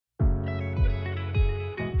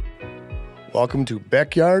Welcome to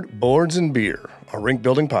Backyard Boards and Beer, a rink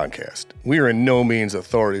building podcast. We are in no means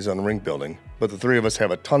authorities on rink building, but the three of us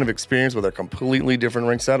have a ton of experience with our completely different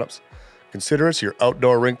rink setups. Consider us your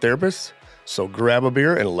outdoor rink therapists, so grab a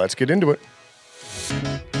beer and let's get into it.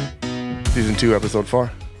 Season 2, Episode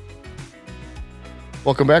 4.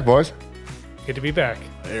 Welcome back, boys. Good to be back.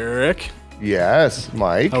 Eric. Yes,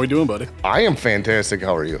 Mike. How we doing, buddy? I am fantastic.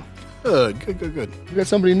 How are you? Good. We got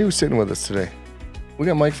somebody new sitting with us today. We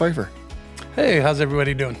got Mike Pfiefer. Hey, how's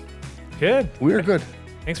everybody doing? Good. We are good.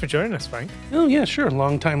 Thanks for joining us, Frank. Oh, yeah, sure.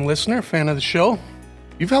 Long-time listener, fan of the show.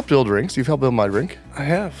 You've helped build rinks. You've helped build my rink. I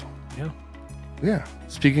have. Yeah.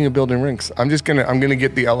 Speaking of building rinks, I'm gonna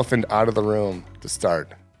get the elephant out of the room to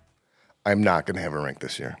start. I'm not gonna have a rink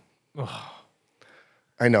this year. Oh.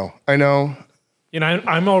 I know. You know,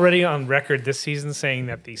 I'm already on record this season saying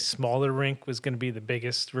that the smaller rink was going to be the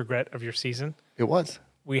biggest regret of your season. It was.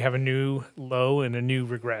 We have a new low and a new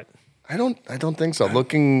regret. I don't think so.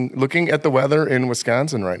 Looking at the weather in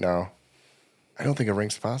Wisconsin right now, I don't think a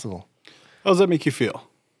rink's possible. How does that make you feel?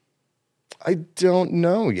 I don't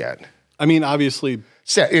know yet. I mean, obviously,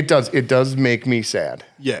 Sad. It does make me sad.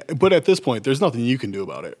 yeah. But at this point, there's nothing you can do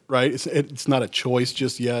about it, right? It's not a choice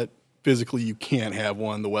just yet. Physically, you can't have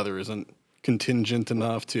one. The weather isn't contingent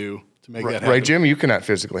enough to make that happen. Right, Jim? You cannot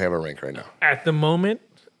physically have a rink right now. At the moment,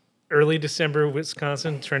 early December,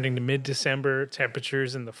 Wisconsin, trending to mid-December,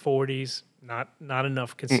 temperatures in the 40s, not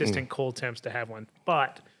enough consistent cold temps to have one.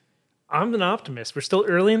 But I'm an optimist. We're still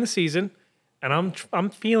early in the season, and I'm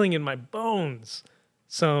feeling in my bones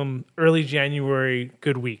some early January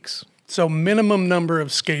good weeks. So minimum number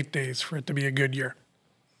of skate days for it to be a good year.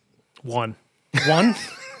 One. One?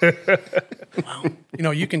 Wow. You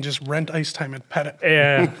know, you can just rent ice time at Pettit.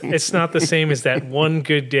 Yeah, it's not the same as that one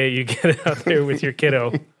good day you get out there with your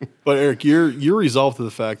kiddo. But Eric, you're resolved to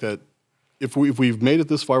the fact that if we've made it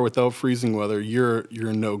this far without freezing weather, you're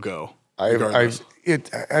a no-go. We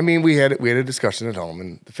had a discussion at home,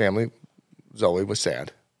 and the family, Zoe, was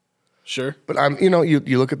sad. Sure. But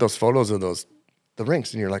you look at those photos of the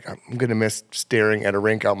rinks, and you're like, I'm gonna miss staring at a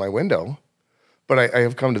rink out my window. But I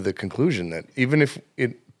have come to the conclusion that even if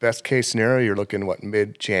best case scenario, you're looking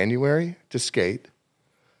mid-January to skate.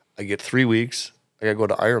 I get 3 weeks. I gotta go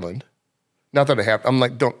to Ireland. Not that I have. I'm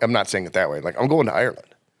not saying it that way. Like, I'm going to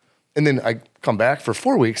Ireland, and then I come back for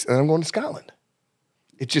 4 weeks, and I'm going to Scotland.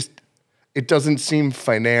 It doesn't seem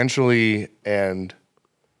financially and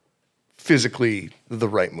physically the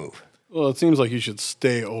right move. Well, it seems like you should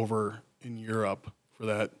stay over in Europe for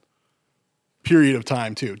that period of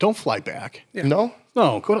time too. Don't fly back. Yeah. No,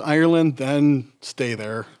 go to Ireland, then stay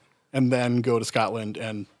there, and then go to Scotland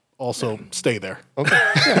and also stay there. Okay.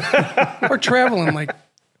 Yeah. Or traveling, like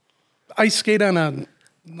ice skate on a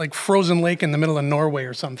frozen lake in the middle of Norway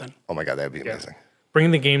or something. Oh my God, that'd be amazing.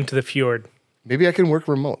 Bring the game to the fjord. Maybe I can work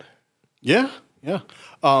remote. Yeah.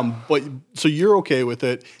 But so you're okay with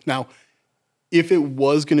it now? If it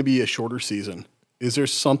was going to be a shorter season, is there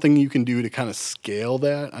something you can do to kind of scale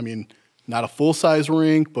that? I mean, not a full-size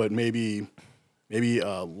rink, but maybe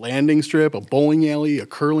a landing strip, a bowling alley, a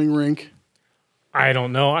curling rink. I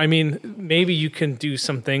don't know. I mean, maybe you can do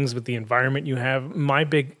some things with the environment you have. My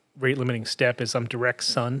big rate-limiting step is I'm direct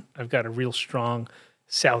sun. I've got a real strong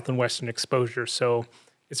south and western exposure, so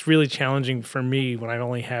it's really challenging for me when I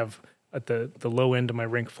only have at the low end of my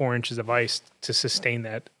rink 4 inches of ice to sustain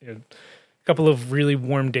that. A couple of really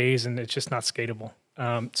warm days, and it's just not skatable.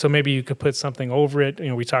 So maybe you could put something over it. You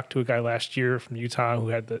know, we talked to a guy last year from Utah who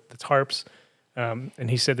had the tarps, and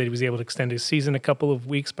he said that he was able to extend his season a couple of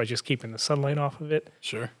weeks by just keeping the sunlight off of it.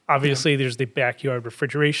 Sure. Obviously, there's the backyard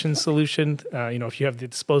refrigeration solution. If you have the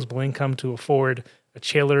disposable income to afford a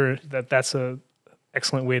chiller, that's a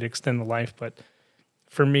excellent way to extend the life. But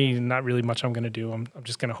for me, not really much I'm going to do. I'm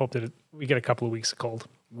just going to hope that we get a couple of weeks of cold.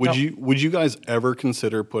 Would you guys ever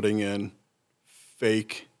consider putting in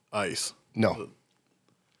fake ice? No.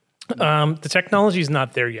 The technology is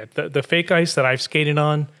not there yet. The fake ice that I've skated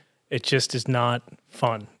on, it just is not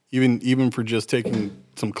fun. Even for just taking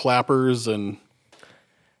some clappers and.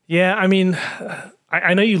 Yeah, I mean,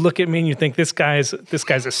 I know you look at me and you think this guy's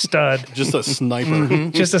a stud, Just a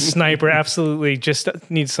sniper. just a sniper. Absolutely, just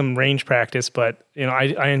needs some range practice. But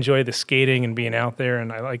I enjoy the skating and being out there,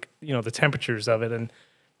 and I like the temperatures of it. And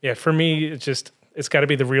yeah, for me, it's got to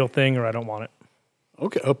be the real thing, or I don't want it.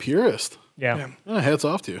 Okay, a purist. Yeah. Hats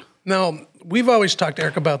off to you. Now, we've always talked,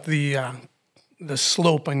 Eric, about the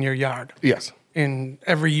slope on your yard. Yes. And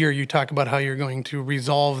every year you talk about how you're going to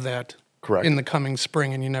resolve that Correct. in the coming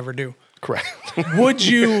spring, and you never do. Correct. Would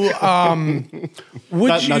you? Not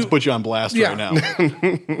to put you on blast right now.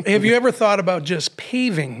 Have you ever thought about just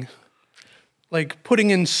paving, like putting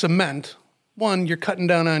in cement one, you're cutting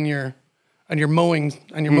down on your mowing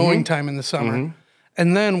time in the summer,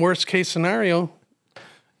 and then worst case scenario,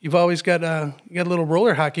 you've always got a little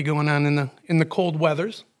roller hockey going on in the cold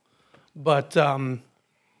weathers. But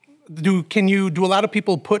do a lot of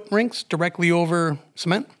people put rinks directly over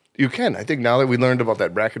cement? You can. I think now that we learned about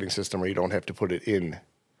that bracketing system where you don't have to put it in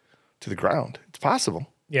to the ground, it's possible.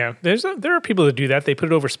 Yeah, there are people that do that. They put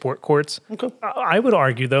it over sport courts. Okay. I would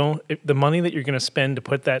argue, though, if the money that you're going to spend to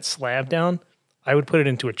put that slab down, I would put it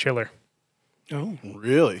into a chiller. Oh,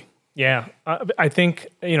 Really? Yeah, I think,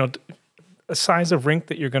 a size of rink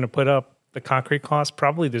that you're going to put up, the concrete cost,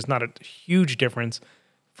 probably there's not a huge difference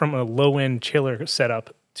from a low-end chiller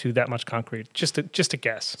setup to that much concrete. Just a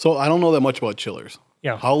guess. So I don't know that much about chillers.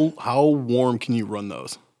 Yeah. How warm can you run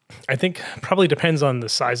those? I think probably depends on the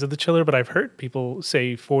size of the chiller, but I've heard people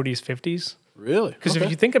say 40s, 50s. Really? Because if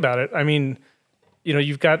you think about it, I mean,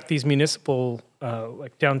 you've got these municipal,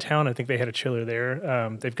 like downtown, I think they had a chiller there.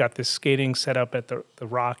 They've got this skating set up at the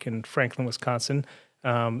Rock in Franklin, Wisconsin.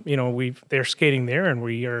 They're skating there, and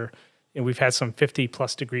we've had some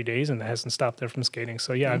 50+ degree days, and it hasn't stopped them from skating.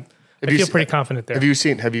 So yeah, I feel pretty confident there.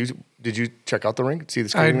 Did you check out the rink? See the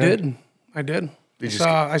skating rink? I did.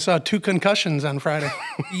 I saw 2 concussions on Friday.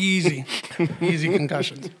 Easy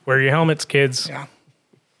concussions. Wear your helmets, kids. Yeah.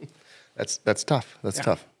 That's tough. That's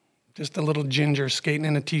tough. Just a little ginger skating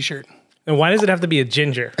in a t-shirt. And why does it have to be a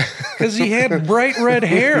ginger? Because he had bright red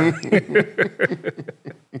hair.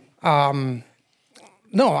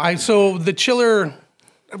 So the chiller,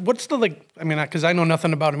 what's the because I know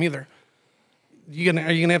nothing about him either. Are you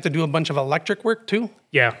gonna have to do a bunch of electric work too?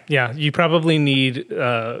 Yeah. You probably need,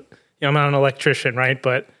 I'm not an electrician, right?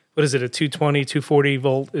 But what is it, a 220, 240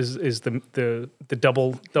 volt is the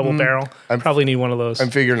double barrel? Probably need one of those. I'm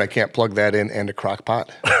figuring I can't plug that in and a crock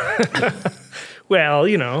pot. Well,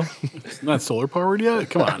 It's not solar powered yet?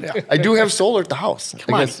 Come on. I do have solar at the house.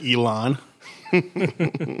 Come on, Elon.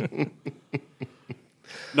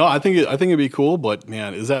 No, I think it'd be cool, but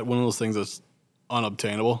man, is that one of those things that's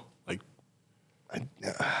unobtainable? Like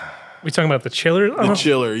we talking about the chiller? the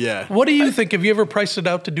chiller, yeah. What do you think? Have you ever priced it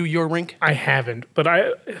out to do your rink? I haven't, but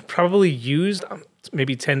I probably used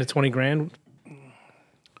maybe 10 to 20 grand.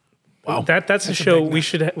 Wow. That's a show we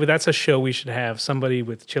should. That's a show we should have somebody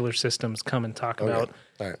with chiller systems come and talk about.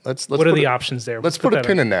 All right, let's What are the options there? Let's put a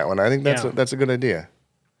pin in that one. I think Yeah. that's a good idea.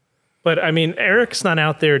 But I mean, Eric's not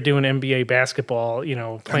out there doing NBA basketball,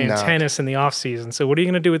 playing not. tennis in the off season. So what are you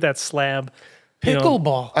going to do with that slab?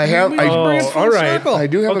 Pickleball. I have- I- Bring it full all right. circle. I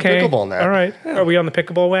do have Okay. a pickleball net. All right. Are we on the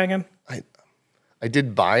pickleball wagon? I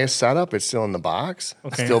did buy a setup. It's still in the box.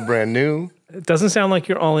 It's Okay. still brand new. It doesn't sound like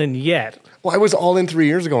you're all in yet. Well, I was all in 3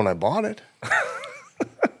 years ago when I bought it.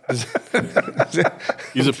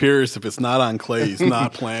 He's a purist. If it's not on clay, he's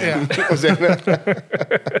not playing. Was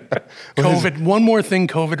that- COVID. One more thing.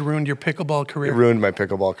 COVID ruined your pickleball it career, ruined my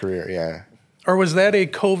pickleball career. Yeah. or was that a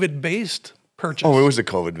COVID-based purchase? Oh, it was a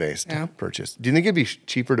COVID-based Yeah. purchase. Do you think it'd be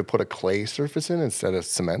cheaper to put a clay surface in instead of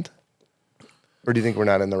cement? Or do you think we're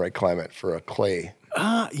not in the right climate for a clay?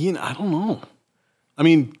 I don't know. I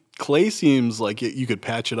mean, clay seems like you could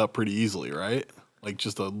patch it up pretty easily, right? Like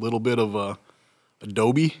just a little bit of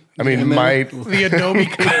Adobe. I mean, in there. The Adobe.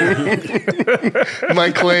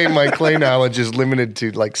 my clay knowledge is limited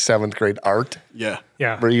to like 7th grade art, Yeah.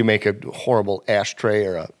 Yeah. where you make a horrible ashtray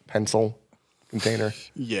or a pencil container.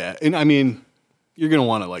 Yeah. And I mean, you're going to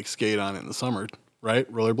want to like skate on it in the summer,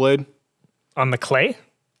 right? Rollerblade. On the clay?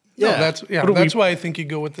 No, Yeah. that's why I think you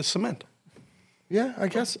go with the cement. Yeah, I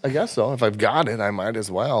guess so. If I've got it, I might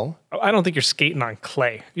as well. I don't think you're skating on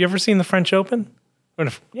clay. You ever seen the French Open?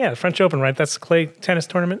 The French Open, right? That's the clay tennis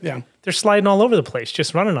tournament. Yeah. They're sliding all over the place,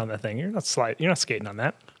 just running on that thing. You're not skating on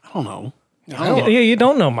that. I don't know. Yeah, you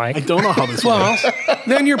don't know, Mike. I don't know how this works.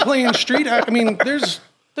 Then you're playing street. I mean, there's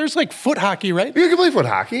like foot hockey, right? You can play foot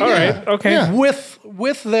hockey. All yeah. right. Okay. Yeah.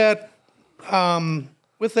 With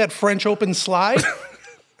that French Open slide,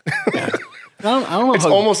 I don't know It's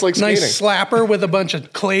how, almost like skating. nice slapper with a bunch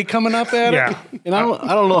of clay coming up at Yeah. it. and I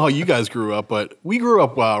don't know how you guys grew up, but we grew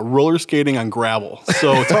up roller skating on gravel.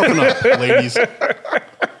 So toughen up, ladies.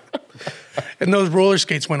 And those roller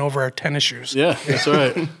skates went over our tennis shoes. Yeah, that's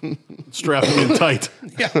right. Strap them in tight.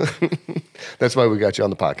 Yeah. That's why we got you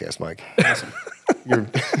on the podcast, Mike. Awesome. Your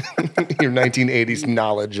 1980s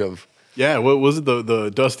knowledge of Yeah, what was it?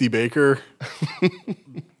 The Dusty Baker,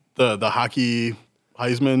 the hockey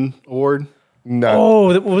Heisman Award. no. Oh,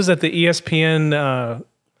 what was that? The ESPN.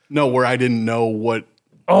 No, where I didn't know what.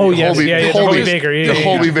 Yes, Holby- yeah, Holby- Holby Baker. the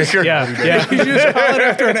Holby Baker. Yeah, yeah. You just call it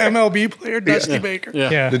after an MLB player, Dusty Baker.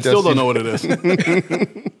 Yeah. The Still Dusty- don't know what it is.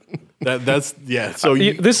 That's yeah. So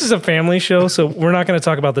This is a family show, so we're not going to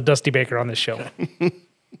talk about the Dusty Baker on this show.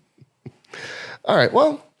 All right.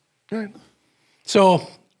 Well, all right. So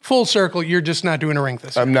full circle, you're just not doing a rink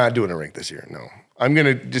this year. I'm not doing a rink this year. No, I'm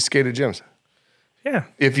gonna just skate at gyms. Yeah,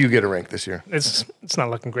 If you get a rink this year, it's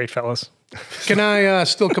not looking great, fellas. Can I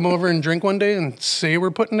still come over and drink one day and say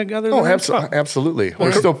we're putting together? the oh, rink? absolutely.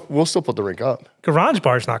 We'll still put the rink up. Garage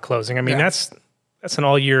bar's not closing. I mean, Yeah. that's an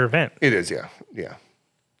all year event. It is, yeah.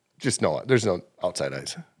 Just there's no outside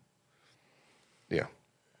ice. Yeah.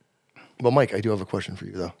 Well, Mike, I do have a question for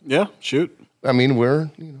you though. yeah, shoot. I mean,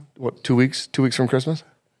 we're 2 weeks from Christmas.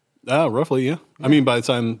 Roughly, yeah. I mean, by the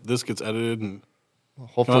time this gets edited and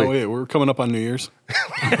Hopefully, wait, we're coming up on New Year's.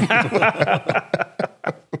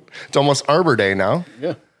 it's almost Arbor Day now.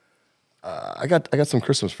 Yeah, I got some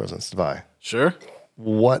Christmas presents to buy. sure.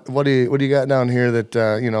 What do you got down here that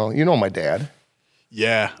you know my dad?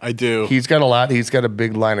 Yeah, I do. He's got a lot. He's got a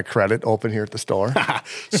big line of credit open here at the store.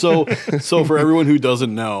 So for everyone who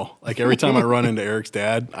doesn't know, like every time I run into Eric's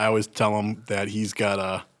dad, I always tell him that he's got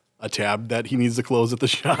a tab that he needs to close at the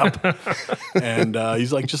shop. And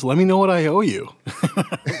he's like, just let me know what I owe you.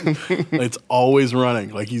 It's always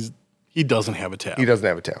running. Like he doesn't have a tab. He doesn't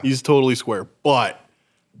have a tab. He's totally square. But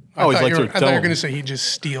I always like to I thought tell you were him. going to say he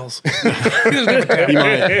just steals. He doesn't have a tab. He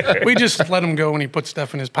might. We just let him go when he puts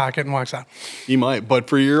stuff in his pocket and walks out. He might. But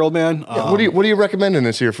for your old man, What are you recommending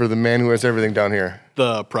this year for the man who has everything down here?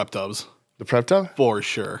 the prep tubs. The prep tub? For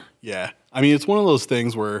sure. Yeah. I mean, it's one of those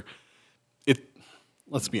things where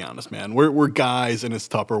let's be honest, man. We're guys and it's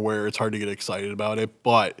Tupperware. It's hard to get excited about it,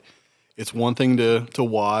 but it's one thing to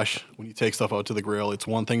wash when you take stuff out to the grill. It's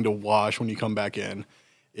one thing to wash when you come back in.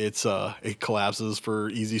 It collapses for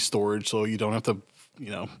easy storage, so you don't have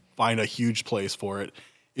to, find a huge place for it.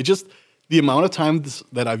 It just, the amount of times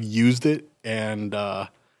that I've used it and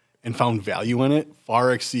found value in it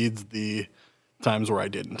far exceeds the times where I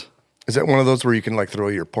didn't. Is that one of those where you can like throw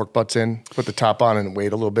your pork butts in, put the top on, and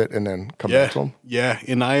wait a little bit, and then come back to them? Yeah,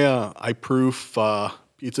 and I proof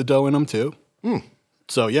pizza dough in them too.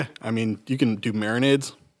 So yeah, I mean you can do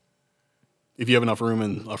marinades if you have enough room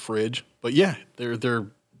in a fridge. But yeah, there are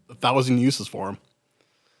 1,000 uses for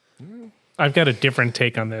them. I've got a different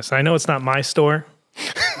take on this. I know it's not my store,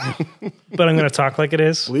 but I'm going to talk like it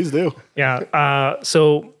is. Please do. Yeah.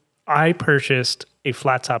 So I purchased a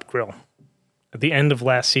flat top grill at the end of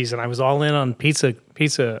last season. I was all in on pizza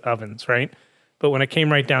ovens, right? But when it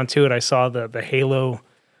came right down to it, I saw the Halo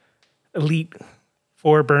Elite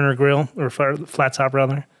 4-burner grill, or flat top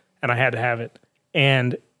rather, and I had to have it.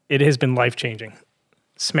 And it has been life-changing.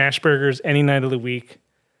 Smash burgers any night of the week.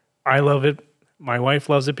 I love it. My wife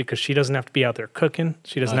loves it because she doesn't have to be out there cooking.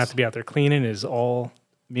 She doesn't have to be out there cleaning. It is all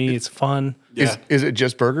me. It's fun. Yeah. Is it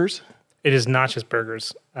just burgers? It is not just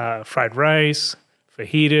burgers. Fried rice,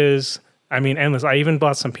 fajitas. I mean, endless. I even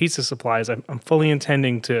bought some pizza supplies. I'm fully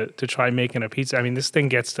intending to try making a pizza. I mean, this thing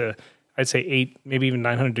gets to, I'd say 8, maybe even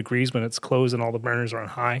 900 degrees when it's closed and all the burners are on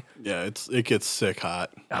high. Yeah, it gets sick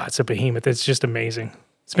hot. Oh, it's a behemoth. It's just amazing.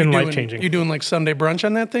 It's been life-changing. You doing like Sunday brunch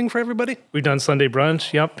on that thing for everybody? We've done Sunday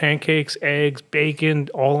brunch. Yep, pancakes, eggs, bacon,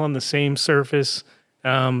 all on the same surface.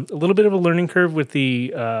 A little bit of a learning curve with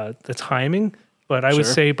the timing, but I would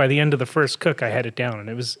say by the end of the first cook, I had it down, and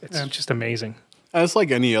it's just amazing. It's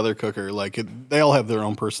like any other cooker. Like they all have their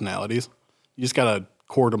own personalities. You just gotta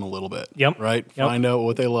court them a little bit. Yep. Right. Yep. Find out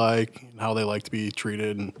what they like and how they like to be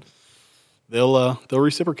treated, and they'll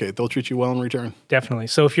reciprocate. They'll treat you well in return. Definitely.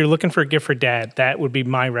 So if you're looking for a gift for dad, that would be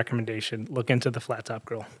my recommendation. Look into the flat top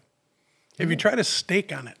grill. Have you tried a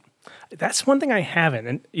steak on it? That's one thing I haven't.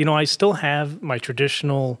 And, I still have my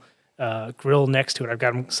traditional grill next to it. I've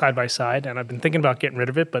got them side by side, and I've been thinking about getting rid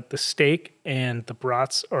of it. But the steak and the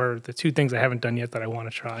brats are the two things I haven't done yet that I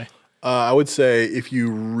want to try. I would say if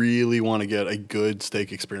you really want to get a good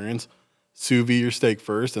steak experience, sous vide your steak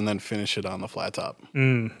first and then finish it on the flat top.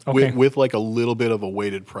 Okay. With like a little bit of a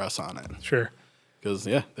weighted press on it. Sure. Because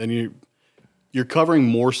then you're covering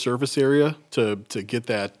more surface area to get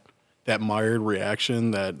that mired reaction,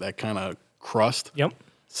 that kind of crust. Yep.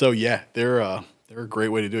 So yeah, they're a great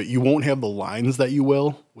way to do it. You won't have the lines that you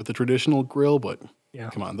will with the traditional grill, but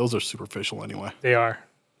come on, those are superficial anyway. They are.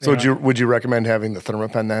 So would you recommend having the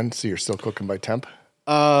thermopen then, so you're still cooking by temp?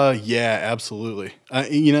 Yeah, absolutely.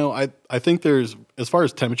 I think there's, as far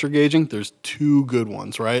as temperature gauging, there's two good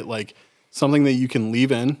ones, right? Like something that you can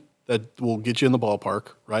leave in that will get you in the ballpark,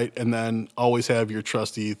 right? And then always have your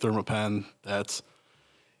trusty thermopen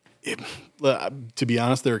to be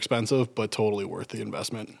honest, they're expensive, but totally worth the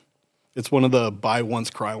investment. It's one of the buy once,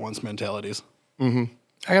 cry once mentalities. I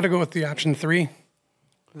got to go with the option 3.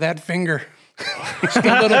 That finger. Just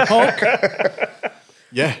a little poke.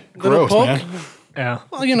 Yeah, Little gross, poke. man. Yeah.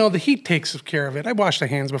 Well, the heat takes care of it. I wash the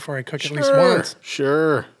hands before I cook at least once.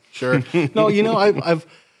 Sure. No,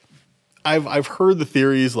 I've heard the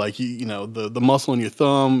theories like the muscle in your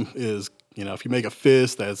thumb is if you make a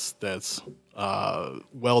fist that's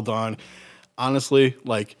well done. Honestly,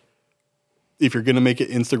 like if you're gonna make it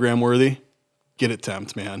Instagram worthy, get it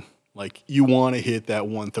temped, man. Like you want to hit that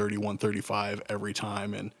 130, 135 every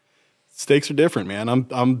time, and steaks are different, man.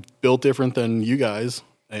 I'm built different than you guys,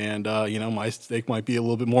 and my steak might be a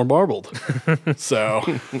little bit more marbled. So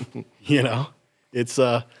it's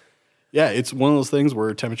it's one of those things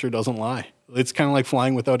where temperature doesn't lie. It's kind of like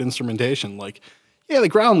flying without instrumentation. Like, the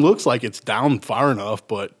ground looks like it's down far enough,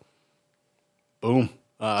 but boom,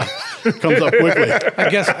 comes up quickly. I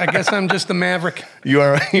guess I'm just the maverick. You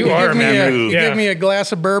are. You Yeah. give me a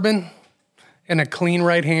glass of bourbon and a clean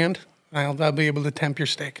right hand, I'll be able to temp your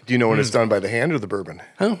steak. Do you know when it's done by the hand or the bourbon?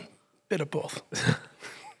 Oh, bit of both.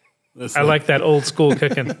 I like that old school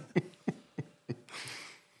cooking.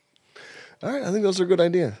 All right, I think those are good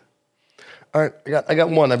ideas. All right, I got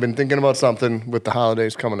one. I've been thinking about something with the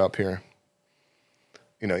holidays coming up here.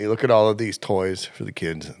 You look at all of these toys for the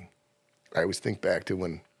kids, and I always think back to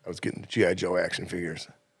when I was getting the G.I. Joe action figures.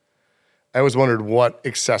 I always wondered what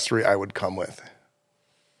accessory I would come with.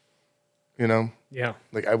 Yeah.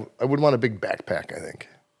 Like I would want a big backpack, I think.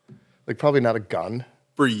 Like probably not a gun.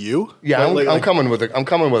 For you? Yeah, But I'm coming with a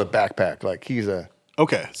backpack. Like he's a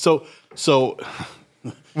Okay, so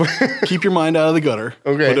keep your mind out of the gutter.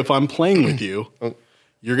 Okay. But if I'm playing with you,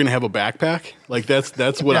 you're gonna have a backpack. Like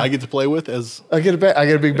that's what I get to play with. As I get a big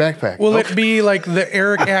backpack. Will it be like the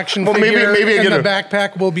Eric action Well, maybe figure, I and get the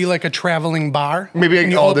backpack will be like a traveling bar? Maybe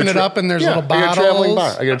and you open it up and there's little bottles.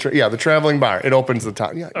 I got a traveling bar. The traveling bar. It opens the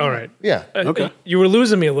top. Yeah. All right. Yeah. Okay. You were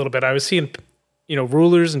losing me a little bit. I was seeing,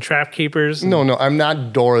 rulers and trap keepers. No, I'm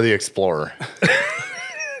not Dora the Explorer.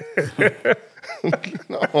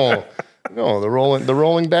 No, the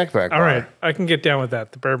rolling backpack bar. All right. I can get down with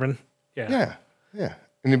that. The bourbon. Yeah. Yeah.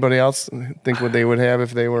 Anybody else think what they would have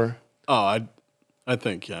if they were? Oh, I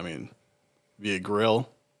think be a grill,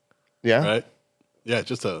 Yeah. right? Yeah,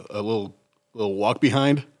 just a little walk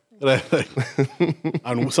behind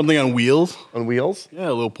on something on wheels. On wheels? Yeah,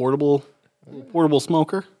 a little portable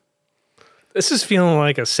smoker. This is feeling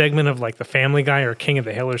like a segment of like the Family Guy or King of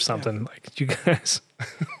the Hill or something. Like you guys,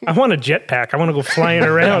 I want a jetpack. I want to go flying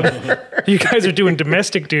around. You guys are doing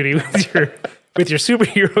domestic duty with your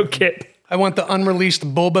superhero kit. I want the unreleased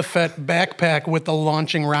Boba Fett backpack with the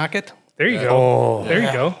launching rocket. There you go. Oh. There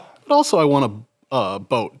you go. But also, I want a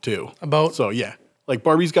boat too. A boat? So yeah, like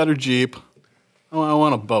Barbie's got her Jeep. I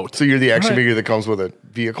want a boat. So you're the action Right. figure that comes with a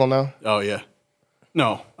vehicle now? Oh yeah.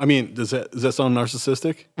 No, does that sound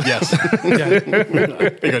narcissistic? Yes. Yeah. I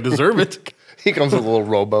think I deserve it. He comes with a little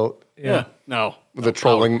rowboat Yeah. No. with a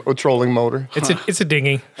trolling motor. It's a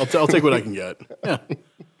dinghy. I'll take what I can get. Yeah.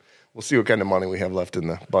 We'll see what kind of money we have left in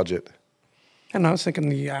the budget. And I was thinking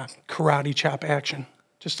the karate chop action.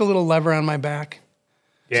 Just a little lever on my back,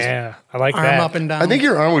 Yeah, I like arm that. up and down. I think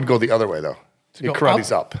your arm would go the other way though. It go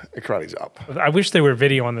karate's up. It karate's up. I wish there were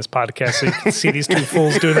video on this podcast so you could see these two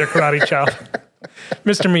fools doing their karate chop.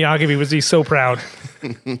 Mr. Miyagi was he so proud.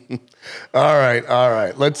 All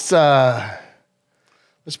right. Let's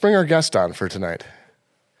bring our guest on for tonight.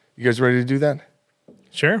 You guys ready to do that?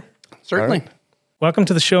 Sure. Certainly. All right. Welcome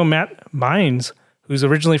to the show, Matt Meinzer, who's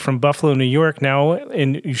originally from Buffalo, New York, now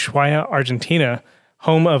in Ushuaia, Argentina,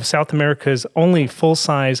 home of South America's only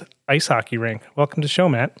full-size ice hockey rink. Welcome to the show,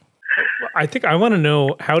 Matt. I think I want to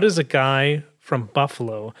know, how does a guy from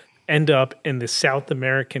Buffalo end up in the South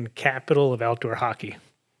American capital of outdoor hockey?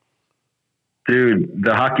 Dude,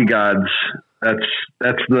 the hockey gods. That's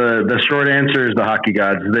the short answer is the hockey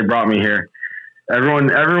gods. They brought me here.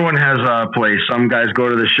 Everyone has a place. Some guys go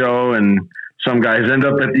to the show and some guys end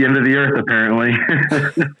up at the end of the earth, apparently.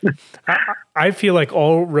 I feel like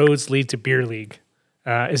all roads lead to beer league.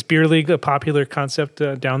 Is beer league a popular concept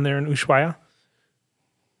down there in Ushuaia?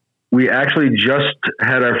 We actually just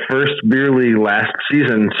had our first beer league last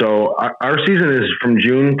season. So our season is from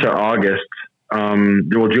June to August.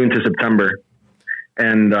 June to September.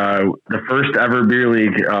 And the first ever beer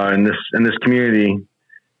league in this community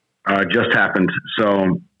just happened.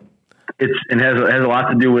 So it has a lot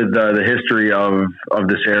to do with the history of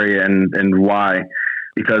this area and why,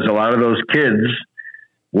 because a lot of those kids,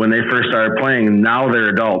 when they first started playing, now they're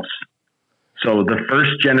adults. So the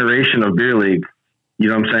first generation of beer league, you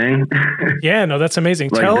know what I'm saying? Yeah, no, that's amazing.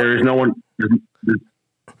 Like there's no one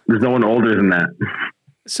older than that.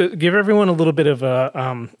 So give everyone a little bit of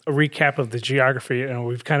a recap of the geography. You know,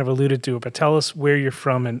 we've kind of alluded to it, but tell us where you're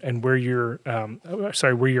from and where you're,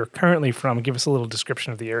 where you're currently from. Give us a little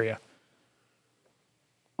description of the area.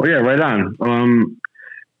 Oh yeah, right on.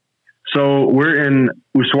 So we're in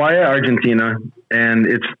Ushuaia, Argentina, and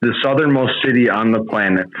it's the southernmost city on the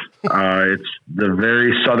planet. It's the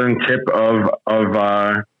very southern tip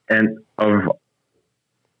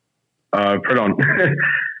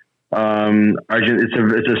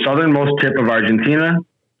it's the southernmost tip of Argentina.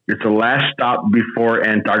 It's the last stop before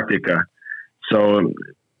Antarctica. So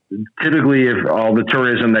typically, if all the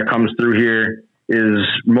tourism that comes through here is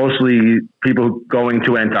mostly people going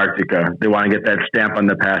to Antarctica, they want to get that stamp on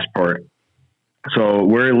the passport. So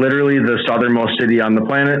we're literally the southernmost city on the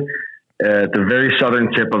planet at the very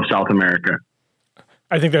southern tip of South America.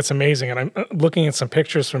 I think that's amazing. And I'm looking at some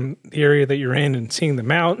pictures from the area that you're in and seeing the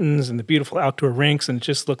mountains and the beautiful outdoor rinks. And it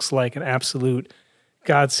just looks like an absolute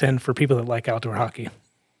godsend for people that like outdoor hockey.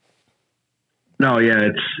 No, yeah,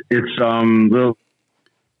 it's little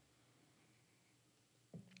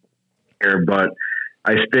here, but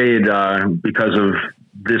I stayed because of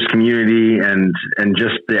this community and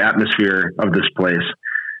just the atmosphere of this place.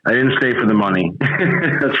 I didn't stay for the money.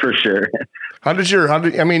 That's for sure.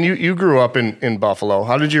 You grew up in Buffalo.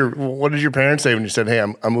 What did your parents say when you said, "Hey,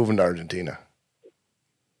 I'm moving to Argentina"?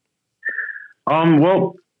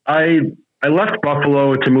 Well, I left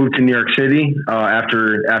Buffalo to move to New York City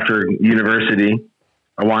after university.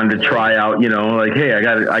 I wanted to try out, hey,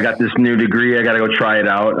 I got this new degree. I got to go try it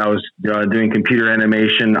out. I was doing computer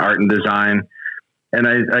animation, art and design, and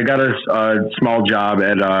I got a small job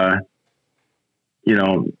at a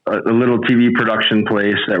little TV production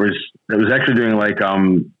place that was actually doing like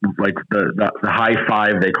the high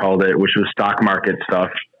five, they called it, which was stock market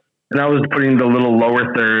stuff. And I was putting the little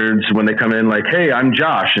lower thirds when they come in, like, "Hey, I'm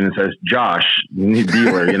Josh," and it says Josh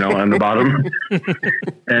dealer, on the bottom.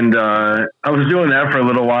 And I was doing that for a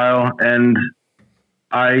little while, and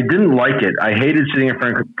I didn't like it. I hated sitting in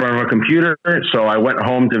front of a computer, so I went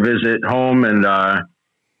home to visit home and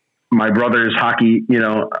my brother's hockey, one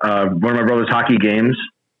of my brother's hockey games,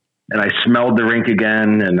 and I smelled the rink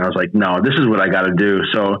again, and I was like, "No, this is what I got to do."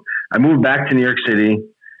 So I moved back to New York City.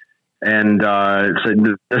 And said,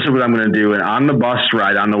 "This is what I'm going to do." And on the bus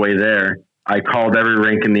ride on the way there, I called every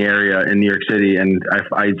rink in the area in New York City, and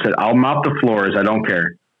I said, "I'll mop the floors. I don't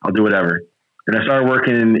care. I'll do whatever." And I started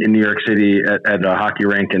working in New York City at a hockey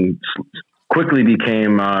rink, and quickly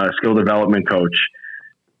became a skill development coach.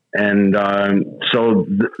 And so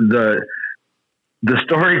the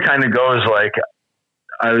story kind of goes like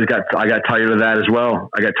I got tired of that as well.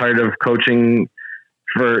 I got tired of coaching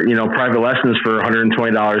for private lessons for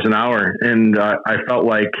 $120 an hour, and I felt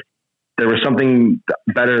like there was something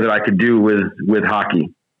better that I could do with hockey,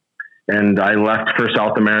 and I left for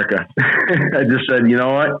South America. I just said, you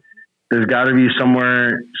know what, there's got to be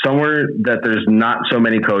somewhere that there's not so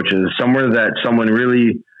many coaches, somewhere that someone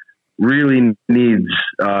really needs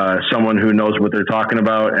someone who knows what they're talking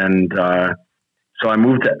about. And so I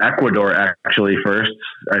moved to Ecuador actually first.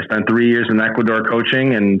 I spent 3 years in Ecuador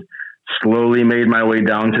coaching, and slowly made my way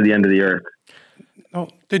down to the end of the earth. Oh,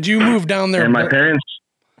 did you move down there? And my parents,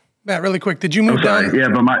 Matt, really quick, did you move down? Yeah,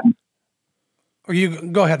 but or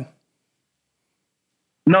you go ahead.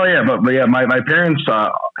 No, yeah, but my parents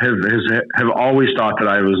have always thought that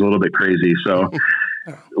I was a little bit crazy. So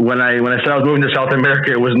when I said I was moving to South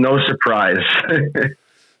America, it was no surprise.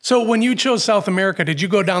 So when you chose South America, did you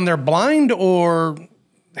go down there blind, or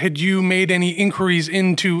had you made any inquiries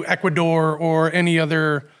into Ecuador or any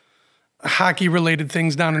other hockey related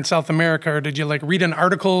things down in South America? Or did you read an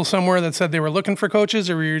article somewhere that said they were looking for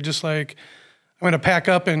coaches, or were you just like, "I'm going to pack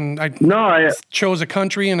up and I chose a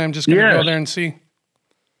country and I'm just going to go there and see"?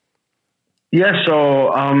 Yeah.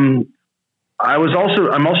 So, I'm also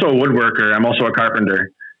a woodworker. I'm also a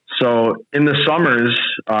carpenter. So in the summers,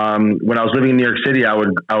 when I was living in New York City, I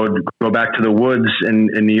would go back to the woods in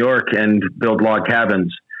New York and build log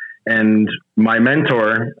cabins. And my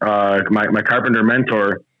mentor, my carpenter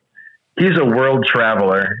mentor, he's a world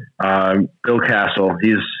traveler, Bill Castle.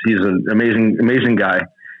 He's an amazing guy.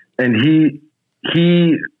 And he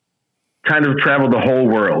kind of traveled the whole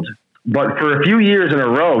world, but for a few years in a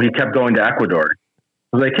row, he kept going to Ecuador.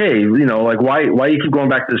 I was like, "Hey, why you keep going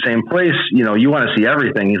back to the same place? You want to see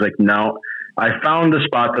everything." He's like, "No, I found the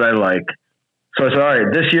spot that I like." So I said, "All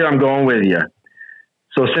right, this year I'm going with you."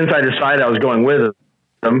 So since I decided I was going with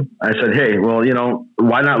him, I said, "Hey, well,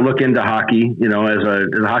 why not look into hockey, as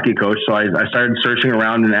a hockey coach?" So I started searching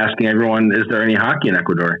around and asking everyone, "Is there any hockey in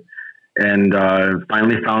Ecuador?" And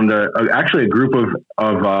finally found actually a group of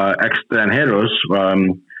extranjeros,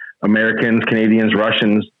 Americans, Canadians,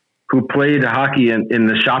 Russians who played hockey in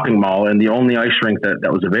the shopping mall and the only ice rink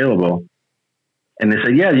that was available. And they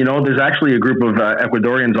said, yeah, there's actually a group of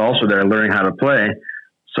Ecuadorians also that are learning how to play.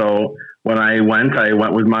 So when I went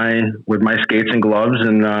with my skates and gloves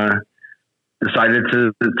and decided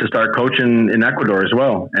to start coaching in Ecuador as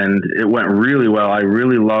well. And it went really well. I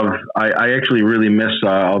actually really miss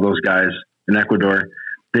all those guys in Ecuador.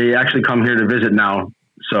 They actually come here to visit now.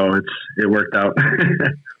 So it worked out.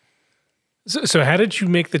 So how did you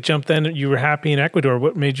make the jump then? You were happy in Ecuador.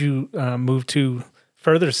 What made you move to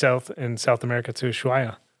further south in South America to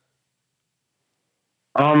Ushuaia?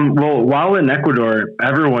 Well, while in Ecuador,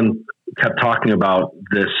 everyone kept talking about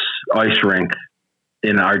this ice rink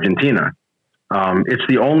in Argentina. It's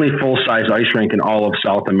the only full-size ice rink in all of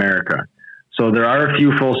South America. So there are a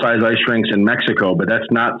few full-size ice rinks in Mexico, but that's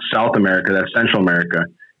not South America, that's Central America.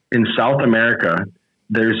 In South America,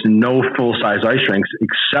 there's no full-size ice rinks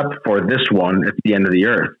except for this one at the end of the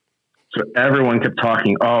earth. So everyone kept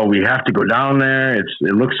talking, oh, we have to go down there. It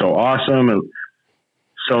looks so awesome.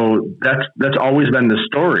 So that's always been the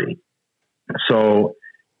story. So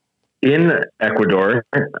in Ecuador,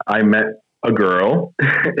 I met a girl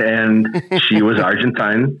and she was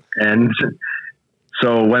Argentine. And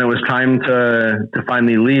so when it was time to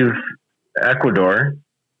finally leave Ecuador,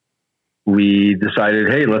 we decided,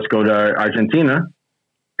 hey, let's go to Argentina.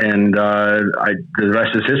 And the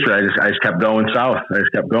rest is history. I just kept going south. I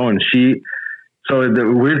just kept going. So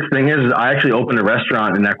the weird thing is, I actually opened a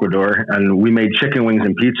restaurant in Ecuador, and we made chicken wings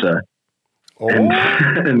and pizza. Oh.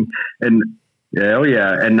 And yeah, oh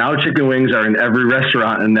yeah. And now chicken wings are in every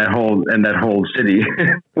restaurant in that whole city,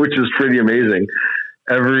 which is pretty amazing.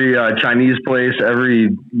 Every Chinese place,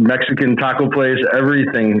 every Mexican taco place,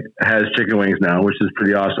 everything has chicken wings now, which is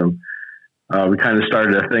pretty awesome. We kind of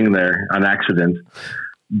started a thing there on accident.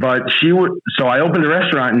 But so I opened a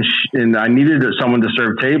restaurant and I needed someone to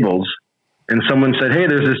serve tables. And someone said, hey,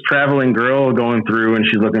 there's this traveling girl going through and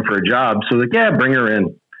she's looking for a job. So like, yeah, bring her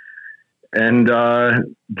in. And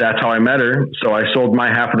that's how I met her. So I sold my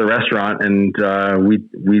half of the restaurant and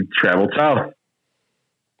we traveled south.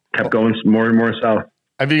 Kept going more and more south.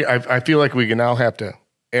 I feel like we now have to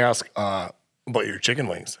ask about your chicken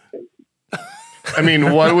wings. I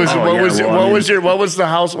mean, what was the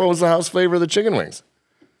house flavor of the chicken wings?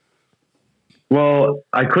 Well,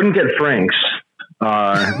 I couldn't get Frank's,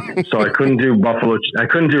 so I couldn't do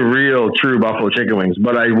real true buffalo chicken wings.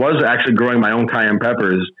 But I was actually growing my own cayenne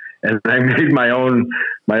peppers, and I made my own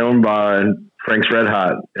Frank's Red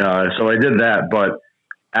Hot. So I did that. But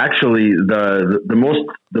actually, the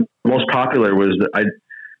most popular was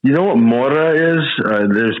you know what mora is?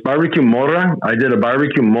 There's barbecue mora. I did a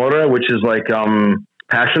barbecue mora, which is like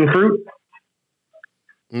passion fruit.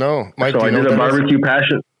 No, Mike. So I did a barbecue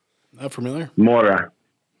passion. Not familiar. Mora.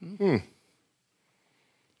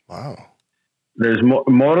 Wow. There's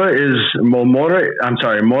mora is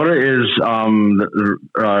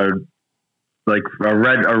like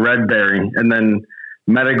a red berry, and then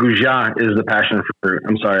maracujá is the passion fruit.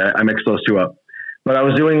 I'm sorry, I mixed those two up. But I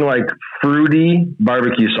was doing like fruity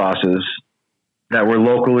barbecue sauces that were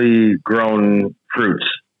locally grown fruits,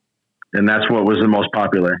 and that's what was the most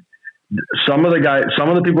popular. Some of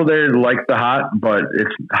the people there like the hot, but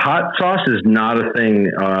hot sauce is not a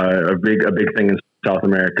thing, a big thing in South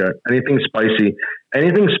America. Anything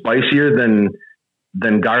spicier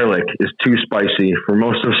than garlic is too spicy for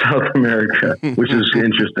most of South America, which is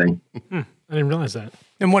interesting. I didn't realize that.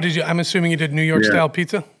 And what did you? I'm assuming you did New York style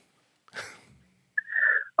pizza.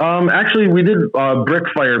 Actually, we did brick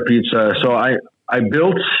fire pizza. So I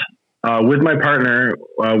built with my partner.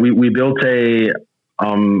 We built a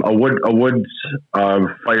wood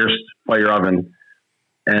fire oven,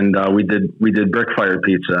 and we did brick fire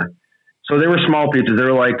pizza. So they were small pizzas. They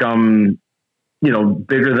were like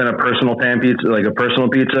bigger than a personal pan pizza, like a personal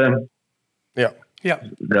pizza. Yeah. Yeah.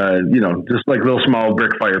 Just like little small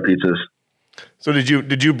brick fire pizzas. So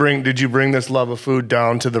did you bring this love of food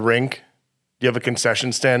down to the rink? Do you have a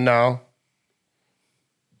concession stand now?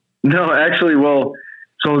 No, actually, well,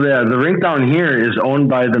 so the rink down here is owned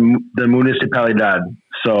by the municipalidad.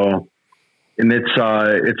 So, and it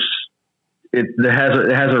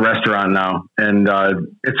has a restaurant now, and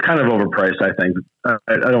it's kind of overpriced, I think.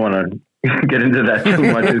 I don't want to get into that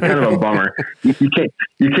too much. It's kind of a bummer. You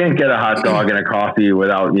can't get a hot dog and a coffee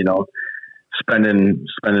without spending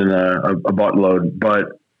a buttload.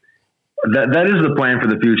 But that is the plan for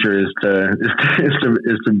the future is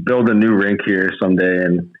to build a new rink here someday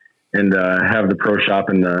and have the pro shop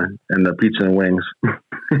and the pizza and wings.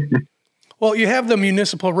 Well, you have the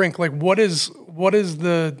municipal rink. Like, what is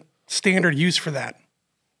the standard use for that?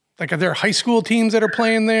 Like, are there high school teams that are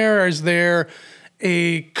playing there? Or is there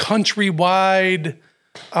a countrywide,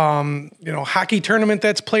 hockey tournament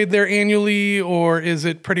that's played there annually? Or is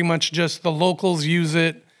it pretty much just the locals use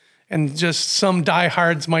it and just some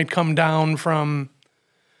diehards might come down from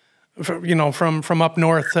up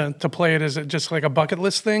north to play it? Is it just like a bucket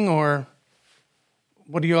list thing, or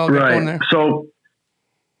what do you all got going there? So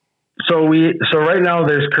right now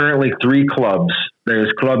there's currently 3 clubs.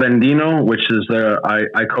 There's Club Andino, which is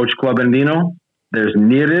I coach Club Andino. There's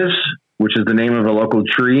Nieres, which is the name of a local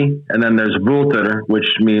tree. And then there's Vulter, which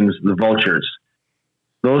means the vultures.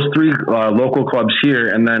 Those 3 local clubs here.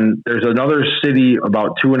 And then there's another city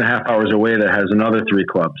about 2.5 hours away that has another 3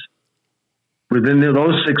 clubs. Within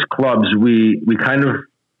those 6 clubs, we kind of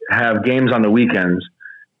have games on the weekends.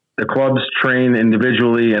 The clubs train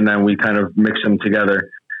individually, and then we kind of mix them together.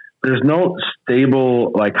 There's no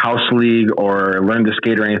stable like house league or learn to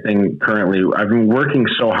skate or anything currently. I've been working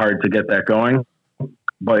so hard to get that going,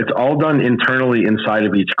 but it's all done internally inside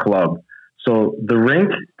of each club. So the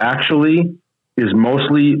rink actually is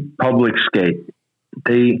mostly public skate.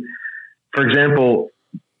 For example,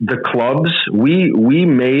 the clubs, we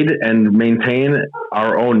made and maintain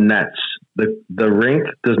our own nets. The rink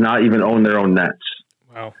does not even own their own nets.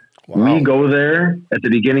 Wow. We go there at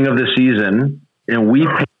the beginning of the season and we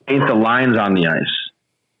paint the lines on the ice.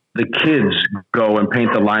 The kids go and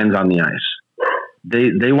paint the lines on the ice.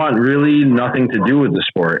 They want really nothing to do with the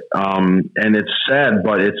sport. And it's sad,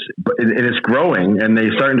 but it's growing, and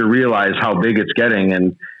they're starting to realize how big it's getting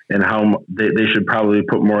and how they should probably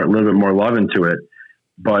put a little bit more love into it.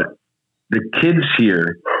 But the kids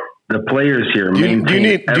here, the players here,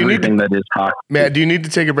 maintain everything that is hockey. Matt, do you need to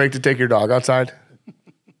take a break to take your dog outside?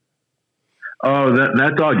 Oh,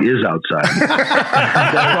 that dog is outside.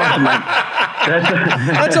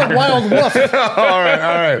 That's a wild wolf. All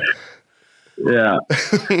right. Yeah,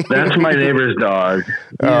 that's my neighbor's dog.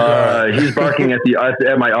 He's barking at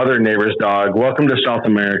my other neighbor's dog. Welcome to South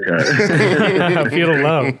America. Feel the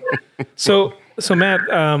love. So Matt,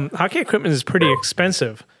 hockey equipment is pretty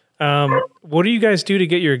expensive. What do you guys do to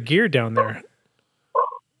get your gear down there?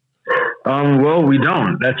 Well, we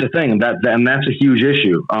don't. That's the thing. And that's a huge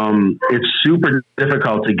issue. It's super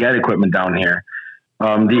difficult to get equipment down here.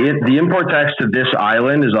 The import tax to this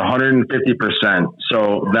island is 150%.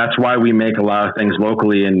 So that's why we make a lot of things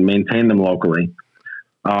locally and maintain them locally.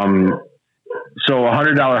 So a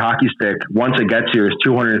 $100 hockey stick, once it gets here, is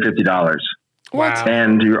 $250. Wow.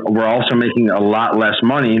 And we're also making a lot less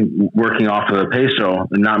money working off of the peso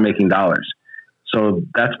and not making dollars. So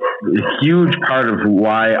that's a huge part of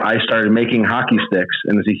why I started making hockey sticks.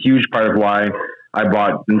 And it's a huge part of why I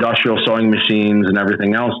bought industrial sewing machines and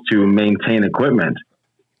everything else to maintain equipment.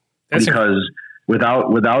 Because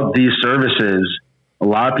without these services, a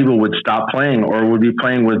lot of people would stop playing or would be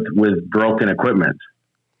playing with broken equipment.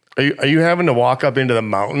 Are you having to walk up into the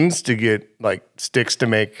mountains to get like sticks to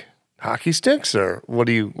make hockey sticks, or what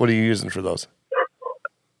are you using for those?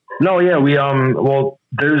 No, yeah,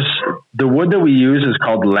 there's the wood that we use is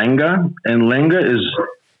called lenga, and lenga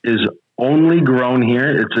is only grown here.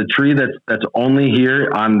 It's a tree that's only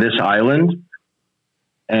here on this island.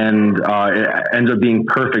 And it ends up being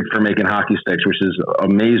perfect for making hockey sticks, which is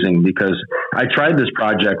amazing because I tried this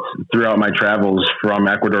project throughout my travels from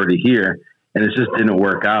Ecuador to here, and it just didn't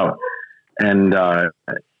work out. And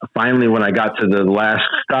finally, when I got to the last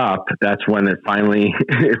stop, that's when it finally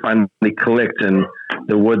clicked, and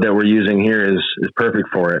the wood that we're using here is perfect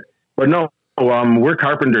for it. But no, we're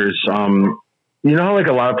carpenters. You know, like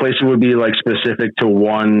a lot of places would be like specific to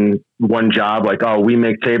one job, like, oh, we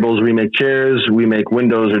make tables, we make chairs, we make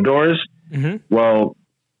windows or doors. Mm-hmm. Well,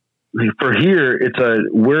 for here,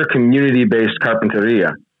 we're a community-based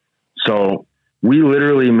carpinteria. So we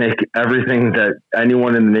literally make everything that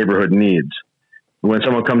anyone in the neighborhood needs. When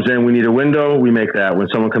someone comes in, we need a window, we make that. When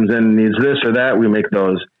someone comes in and needs this or that, we make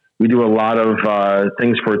those. We do a lot of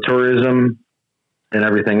things for tourism and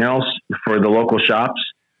everything else for the local shops.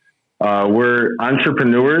 We're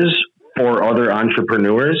entrepreneurs for other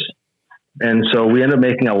entrepreneurs. And so we end up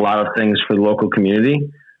making a lot of things for the local community.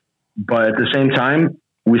 But at the same time,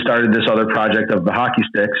 we started this other project of the hockey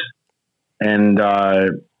sticks and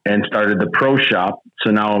started the pro shop.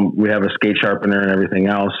 So now we have a skate sharpener and everything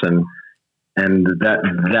else. And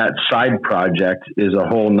that side project is a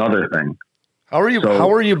whole nother thing. How are you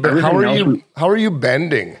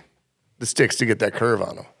bending the sticks to get that curve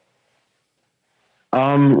on them?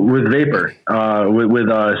 With vapor, with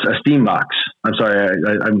a steam box. I'm sorry,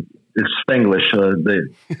 it's Spanglish. The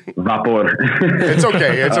vapor. It's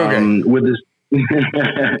okay. It's okay. With this,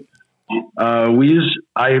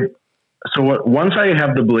 once I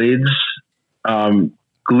have the blades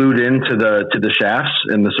glued into the shafts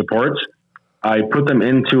and the supports. I put them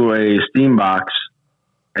into a steam box,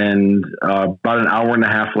 and about an hour and a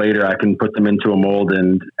half later, I can put them into a mold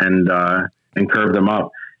and curve them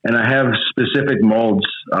up. And I have specific molds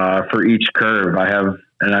for each curve.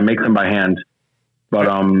 And I make them by hand. But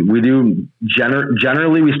we do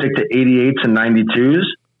generally we stick to 88s and 92s.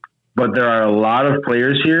 But there are a lot of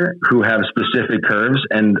players here who have specific curves,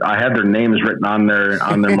 and I have their names written on their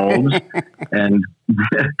molds, and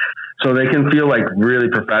so they can feel like really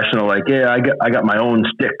professional. Like, yeah, I got my own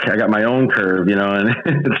stick, I got my own curve, you know. And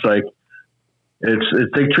it's like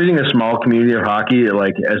like treating a small community of hockey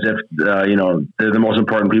like as if they're the most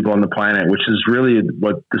important people on the planet, which is really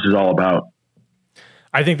what this is all about.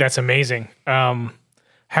 I think that's amazing.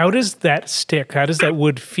 How does that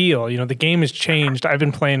wood feel? You know, the game has changed. I've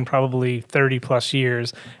been playing probably 30 plus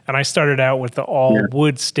years, and I started out with the all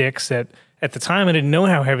wood sticks that at the time I didn't know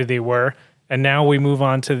how heavy they were. And now we move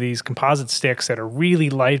on to these composite sticks that are really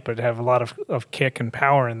light, but have a lot of kick and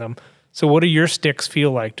power in them. So what do your sticks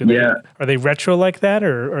feel like? Are they retro like that,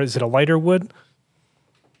 or is it a lighter wood?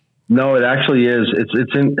 No, it actually is.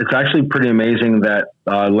 It's actually pretty amazing that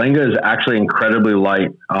Lenga is actually incredibly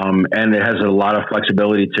light, and it has a lot of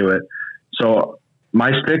flexibility to it. So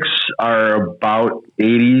my sticks are about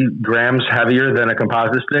 80 grams heavier than a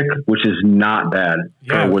composite stick, which is not bad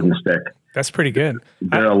for a wooden stick. That's pretty good.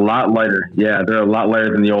 They're a lot lighter. Yeah, they're a lot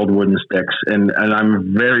lighter than the old wooden sticks, and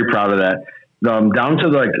I'm very proud of that. Down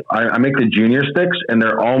to I make the junior sticks, and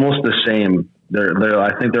they're almost the same.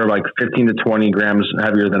 I think they're like 15 to 20 grams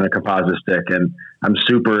heavier than a composite stick. And I'm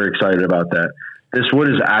super excited about that. This wood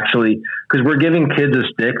is actually, because we're giving kids a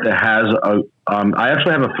stick that has I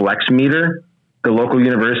actually have a flex meter. The local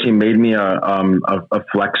university made me a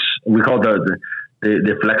flex. We call it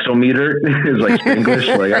the flexometer. It's like English,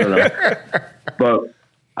 like, I don't know. But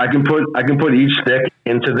I can put each stick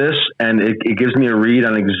into this, and it gives me a read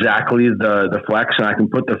on exactly the flex, and I can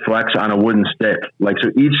put the flex on a wooden stick. Like, so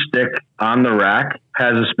each stick on the rack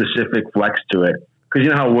has a specific flex to it, because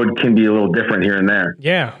you know how wood can be a little different here and there.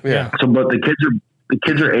 Yeah. So, but the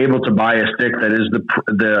kids are able to buy a stick that is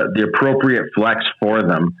the appropriate flex for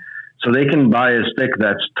them. So they can buy a stick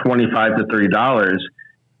that's $25 to $30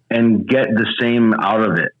 and get the same out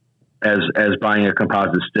of it as buying a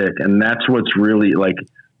composite stick, and that's what's really like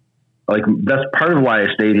that's part of why I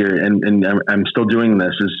stayed here and I'm still doing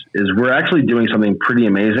this is we're actually doing something pretty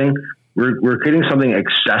amazing. We're creating something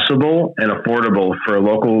accessible and affordable for a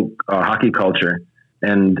local hockey culture,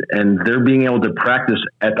 and they're being able to practice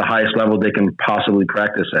at the highest level they can possibly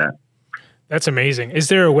practice at. That's amazing. Is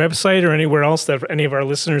there a website or anywhere else that any of our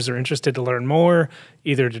listeners are interested to learn more,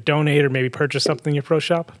 either to donate or maybe purchase something in your pro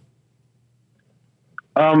shop?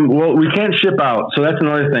 Well, we can't ship out. So that's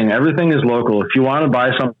another thing. Everything is local. If you want to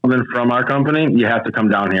buy something from our company, you have to come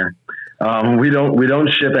down here. We don't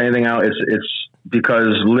ship anything out. It's because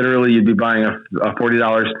literally you'd be buying a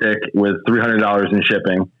 $40 stick with $300 in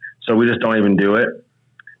shipping. So we just don't even do it.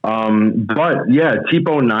 But yeah,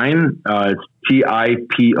 TIPO 9, it's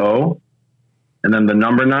TIPO, and then the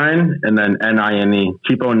number 9, and then NINE.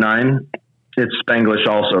 TIPO 9, it's Spanglish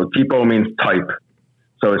also. TIPO means type.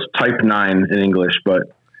 So it's type 9 in English, but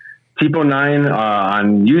TIPO 9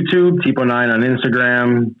 on YouTube, TIPO 9 on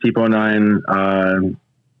Instagram, TIPO 9 on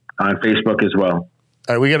Facebook as well.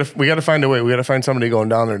 All right, we gotta find a way. We gotta find somebody going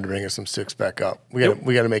down there to bring us some sticks back up. We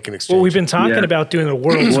gotta make an exchange. Well, we've been talking about doing a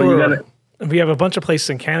world tour. We have a bunch of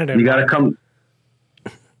places in Canada. You gotta come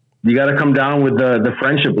down with the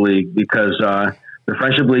Friendship League, because the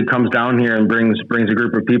Friendship League comes down here and brings a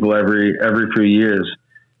group of people every few years.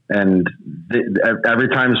 And every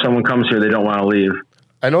time someone comes here, they don't want to leave.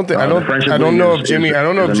 I don't know if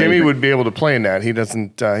Jimmy would be able to play in that. He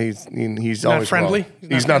doesn't. He's always friendly.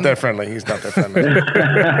 He's not that friendly.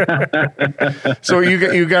 So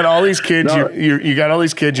you got all these kids. No. You got all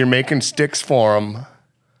these kids. You're making sticks for them.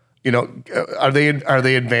 You know, are they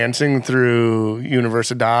advancing through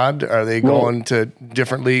Universidad? Are they going to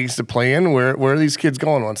different leagues to play in? Where are these kids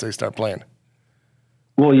going once they start playing?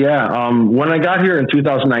 Well, yeah. When I got here in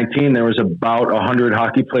 2019, there was about 100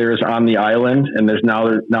 hockey players on the island, and there's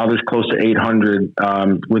close to 800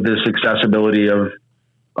 with this accessibility of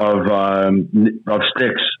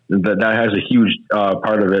sticks. That has a huge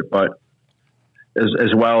part of it, but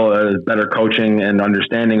as well as better coaching and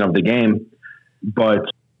understanding of the game. But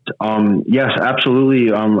yes,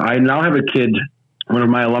 absolutely. I now have a kid. One of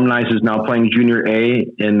my alumni is now playing Junior A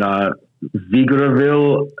in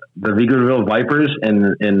Vegreville, the Vegreville Vipers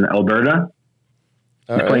in Alberta.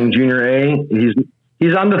 He's playing Junior A.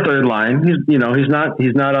 He's on the third line. He's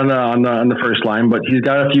not on the first line, but he's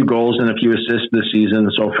got a few goals and a few assists this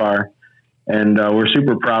season so far. And we're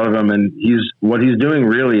super proud of him. And what he's doing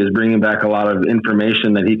really is bringing back a lot of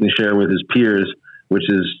information that he can share with his peers, which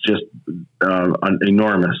is just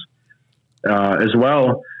enormous. As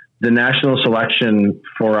well, the national selection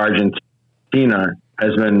for Argentina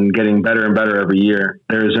has been getting better and better every year.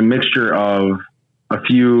 There's a mixture of a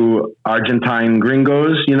few Argentine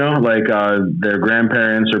gringos, like their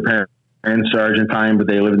grandparents or parents are Argentine, but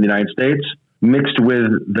they live in the United States, mixed with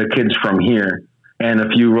the kids from here, and a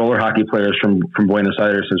few roller hockey players from Buenos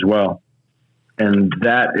Aires as well. And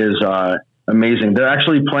that is amazing. They're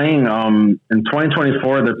actually playing in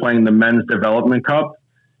 2024. They're playing the Men's Development Cup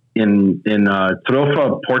in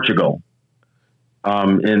Trofa, Portugal,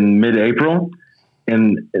 in mid-April.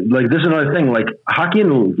 And like, this is another thing, like hockey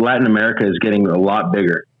in Latin America is getting a lot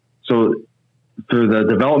bigger. So for the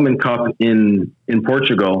Development Cup in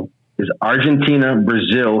Portugal is Argentina,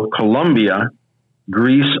 Brazil, Colombia,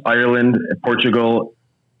 Greece, Ireland, Portugal,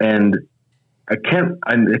 and I can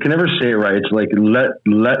never say it right. It's like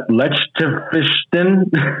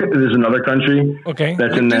Liechtenstein is another country. Okay.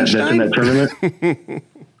 That's in that tournament.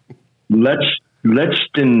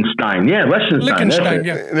 Liechtenstein. Yeah, Liechtenstein.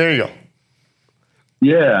 Yeah. There you go.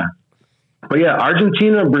 Yeah. But yeah,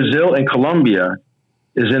 Argentina, Brazil, and Colombia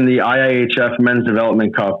is in the IIHF Men's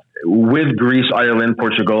Development Cup with Greece, Ireland,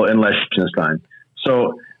 Portugal, and Liechtenstein.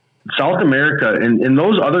 So South America and in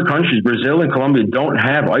those other countries, Brazil and Colombia, don't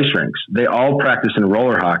have ice rinks. They all practice in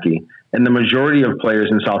roller hockey. And the majority of players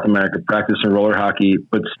in South America practice in roller hockey,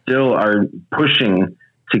 but still are pushing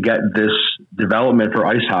to get this development for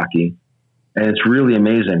ice hockey. And it's really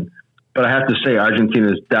amazing. But I have to say,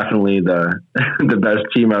 Argentina is definitely the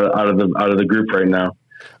best team out of the group right now.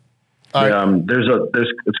 There's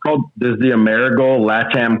the Amerigol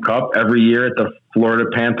LATAM Cup every year at the Florida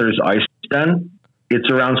Panthers Ice Den. It's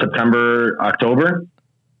around September, October.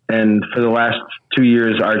 And for the last 2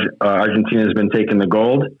 years, Argentina has been taking the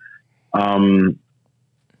gold.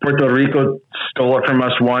 Puerto Rico stole it from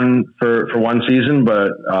us for one season,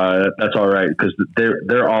 but that's all right because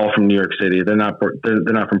they're all from New York City. They're not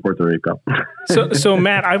from Puerto Rico. So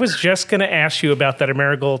Matt, I was just going to ask you about that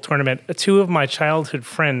Amerigol tournament. 2 of my childhood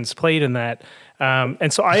friends played in that.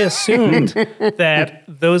 And so I assumed that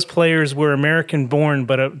those players were American-born,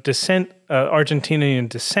 but of Argentinian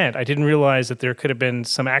descent. I didn't realize that there could have been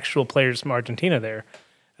some actual players from Argentina there.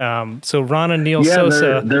 So Ron and Neil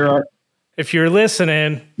Sosa, there are. If you're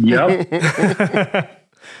listening, Yep.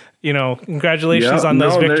 Congratulations on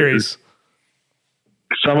those victories.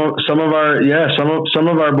 Some of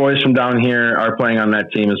our boys from down here are playing on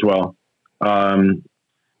that team as well.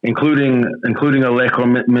 Including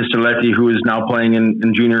Alejo Mistraletti, who is now playing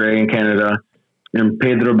in Junior A in Canada, and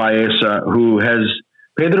Pedro Baeza,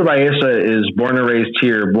 Pedro Baeza is born and raised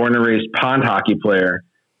pond hockey player.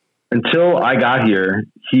 Until I got here,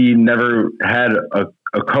 he never had a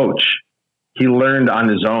coach. He learned on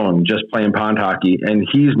his own just playing pond hockey, and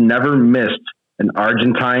he's never missed an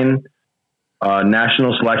Argentine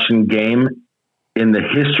national selection game in the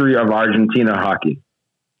history of Argentina hockey.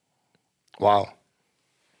 Wow.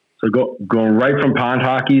 So going right from pond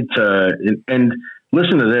hockey and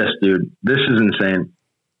listen to this, dude. This is insane.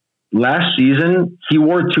 Last season, he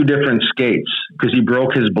wore 2 different skates because he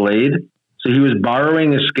broke his blade. So he was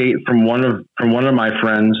borrowing a skate from one of my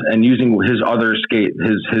friends and using his other skate,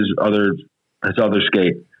 his other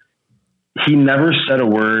skate. He never said a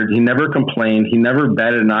word. He never complained. He never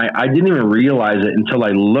batted an eye. I didn't even realize it until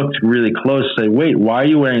I looked really close. Say, wait, why are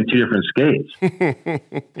you wearing 2 different skates?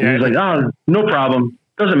 And he's like, oh, no problem.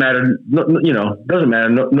 Doesn't matter. Doesn't matter.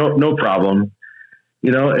 No problem.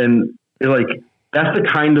 And like, that's the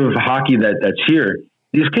kind of hockey that's here.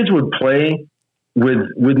 These kids would play with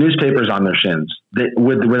newspapers on their shins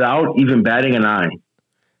without even batting an eye.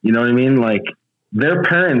 You know what I mean? Like, their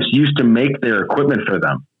parents used to make their equipment for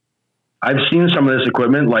them. I've seen some of this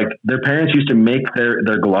equipment. Like, their parents used to make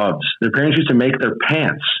their gloves. Their parents used to make their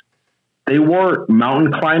pants. They wore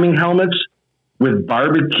mountain climbing helmets with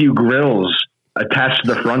barbecue grills attached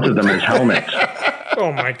to the front of them as helmets.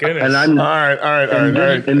 Oh my goodness! And I'm all right.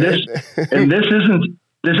 And this isn't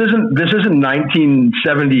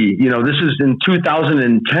 1970. This is in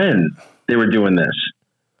 2010. They were doing this.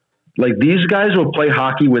 Like, these guys will play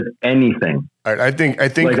hockey with anything. All right, I think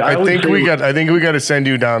we got to send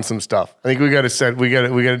you down some stuff. I think we got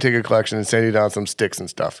to take a collection and send you down some sticks and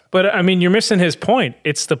stuff. But I mean, you're missing his point.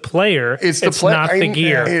 It's the player. It's not the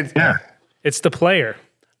gear. It's the player.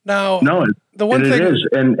 No, the one thing is,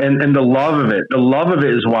 and the love of it. The love of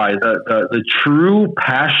it is why the true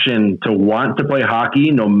passion to want to play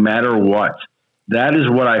hockey, no matter what. that is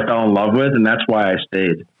what I fell in love with, and that's why I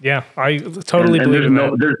stayed. Yeah, I totally and believe in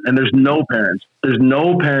that. There's no parents. There's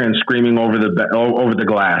no parents screaming over the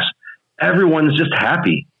glass. Everyone's just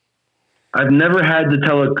happy. I've never had to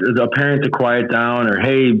tell a parent to quiet down or,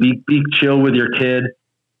 hey, be chill with your kid.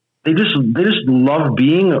 They just love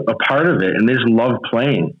being a part of it, and they just love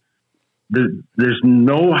playing. There's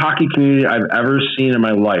no hockey community I've ever seen in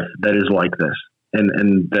my life that is like this,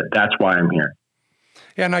 and that's why I'm here.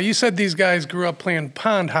 Yeah. Now you said these guys grew up playing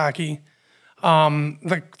pond hockey.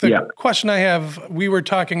 The question I have, we were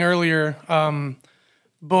talking earlier.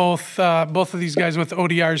 Both of these guys with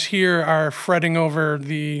ODRs here are fretting over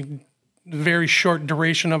the very short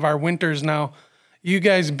duration of our winters now. You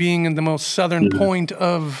guys being in the most southern point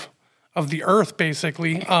of the earth,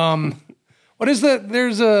 basically. What is that?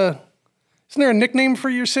 Isn't there a nickname for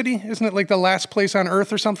your city? Isn't it like the last place on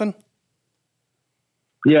earth or something?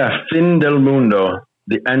 Yeah, Fin del Mundo,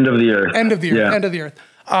 the end of the earth. End of the earth.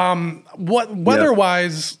 What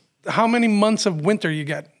weather-wise, how many months of winter you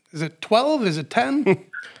get? Is it 12? Is it 10?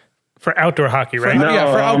 For outdoor hockey, right?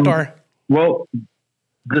 For outdoor. Well,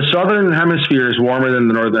 the southern hemisphere is warmer than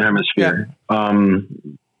the northern hemisphere.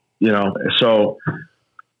 Yeah. So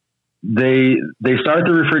they start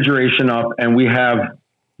the refrigeration up, and we have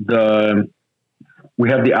the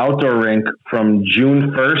outdoor rink from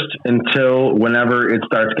June 1st until whenever it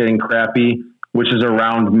starts getting crappy, which is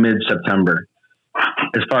around mid-September.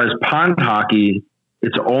 As far as pond hockey,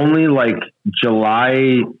 it's only like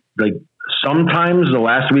July, like sometimes the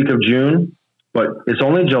last week of June, but it's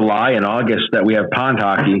only July and August that we have pond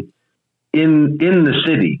hockey in the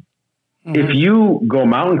city. Mm-hmm. If you go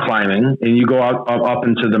mountain climbing and you go up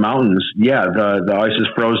into the mountains, the ice is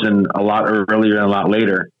frozen a lot earlier and a lot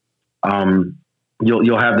later.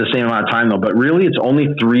 You'll have the same amount of time though, but really it's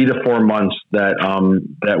only 3 to 4 months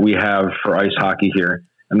that we have for ice hockey here.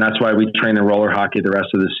 And that's why we train in roller hockey the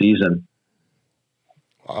rest of the season.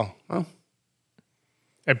 Wow. Well,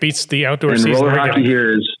 it beats the outdoor and season. Roller hockey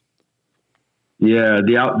here is,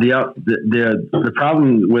 the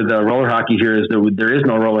problem with roller hockey here is that there is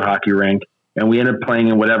no roller hockey rink, and we end up playing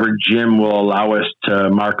in whatever gym will allow us to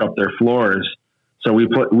mark up their floors. So we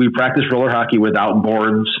practice roller hockey without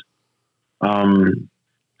boards.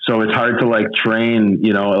 So it's hard to like train,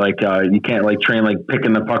 you can't like train like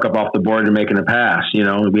picking the puck up off the board and making a pass. We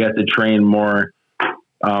have to train more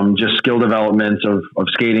just skill developments of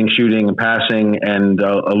skating, shooting, and passing, and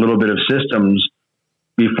a little bit of systems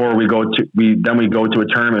before we go to a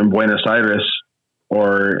tournament in Buenos Aires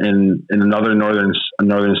or in another northern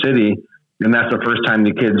city. And that's the first time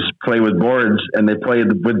the kids play with boards, and they play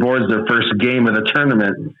with boards their first game of the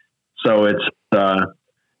tournament. So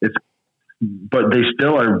but they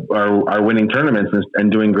still are winning tournaments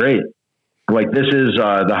and doing great. Like this is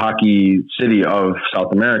the hockey city of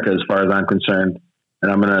South America, as far as I'm concerned.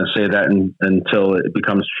 And I'm going to say that until it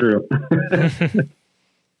becomes true.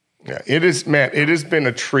 Yeah, it is, Matt. It has been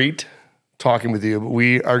a treat talking with you.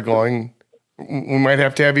 We might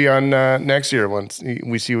have to have you on next year once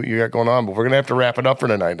we see what you got going on. But we're going to have to wrap it up for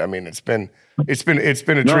tonight. I mean, it's been a treat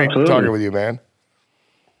absolutely. talking with you, man.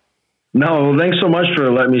 No, well, thanks so much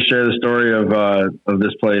for letting me share the story of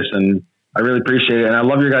this place, and I really appreciate it. And I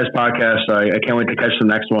love your guys' podcast. I can't wait to catch the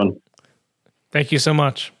next one. Thank you so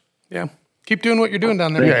much. Yeah, keep doing what you're doing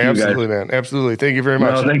down there. Yeah, absolutely, man. Absolutely. Thank you very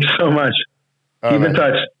much. No, thanks so much. Keep in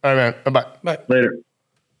touch. All right, man. Bye. Bye. Later.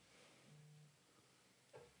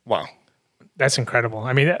 Wow. That's incredible.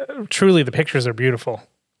 I mean, truly, the pictures are beautiful.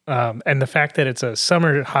 And the fact that it's a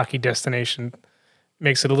summer hockey destination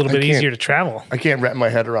makes it a little bit easier to travel. I can't wrap my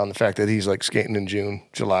head around the fact that he's like skating in June,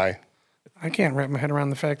 July. I can't wrap my head around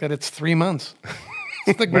the fact that it's 3 months.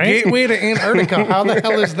 It's the gateway to Antarctica. How the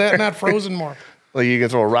hell is that not frozen more? Well, you can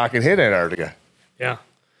throw a rock and hit Antarctica. Yeah.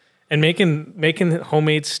 And making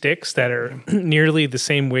homemade sticks that are nearly the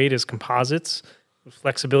same weight as composites with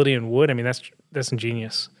flexibility in wood. I mean, that's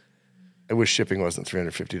ingenious. I wish shipping wasn't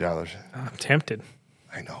 $350. I'm tempted.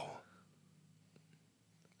 I know.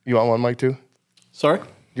 You want one, Mike, too? Sorry?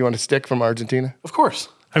 You want a stick from Argentina? Of course.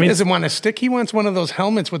 I mean, he doesn't want a stick. He wants one of those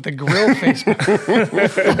helmets with the grill face. Up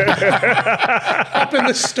in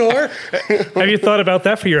the store. Have you thought about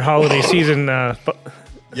that for your holiday season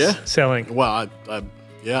selling? Well, I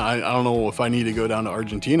don't know if I need to go down to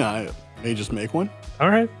Argentina. I may just make one. All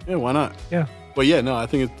right. Yeah, why not? Yeah. But yeah, no, I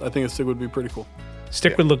think a stick would be pretty cool.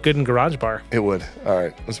 Stick would look good in Garage Bar. It would. All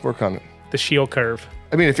right, let's work on it. The shield curve.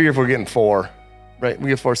 I mean, I figure if we're getting 4, right? We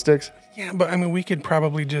get 4 sticks? Yeah, but I mean, we could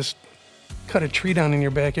probably just cut a tree down in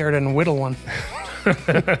your backyard and whittle one.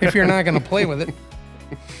 If you're not going to play with it.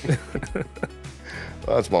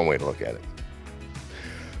 Well, that's one way to look at it.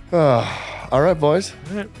 All right, boys.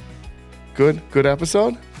 All right. Good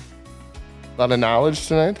episode. A lot of knowledge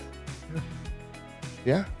tonight.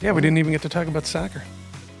 Yeah. Yeah, we didn't even get to talk about soccer.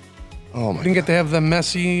 Oh my. We didn't get to have the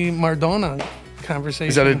Messi Maradona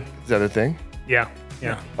conversation. Is that a thing? Yeah.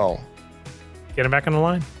 Oh. Get him back on the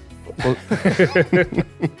line.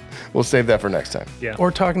 We'll save that for next time. Yeah. Or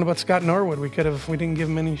talking about Scott Norwood. We didn't give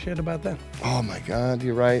him any shit about that. Oh my God,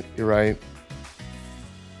 you're right. There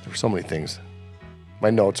were so many things. My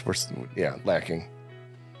notes were, lacking.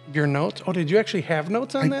 Your notes? Oh, did you actually have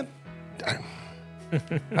notes on that?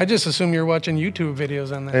 I just assume you're watching YouTube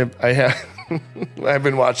videos on that. I have. I've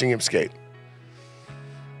been watching him skate.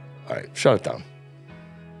 All right, shut it down.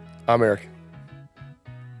 I'm Eric.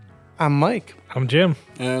 I'm Mike. I'm Jim.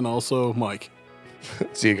 And also Mike.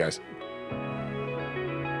 See you guys.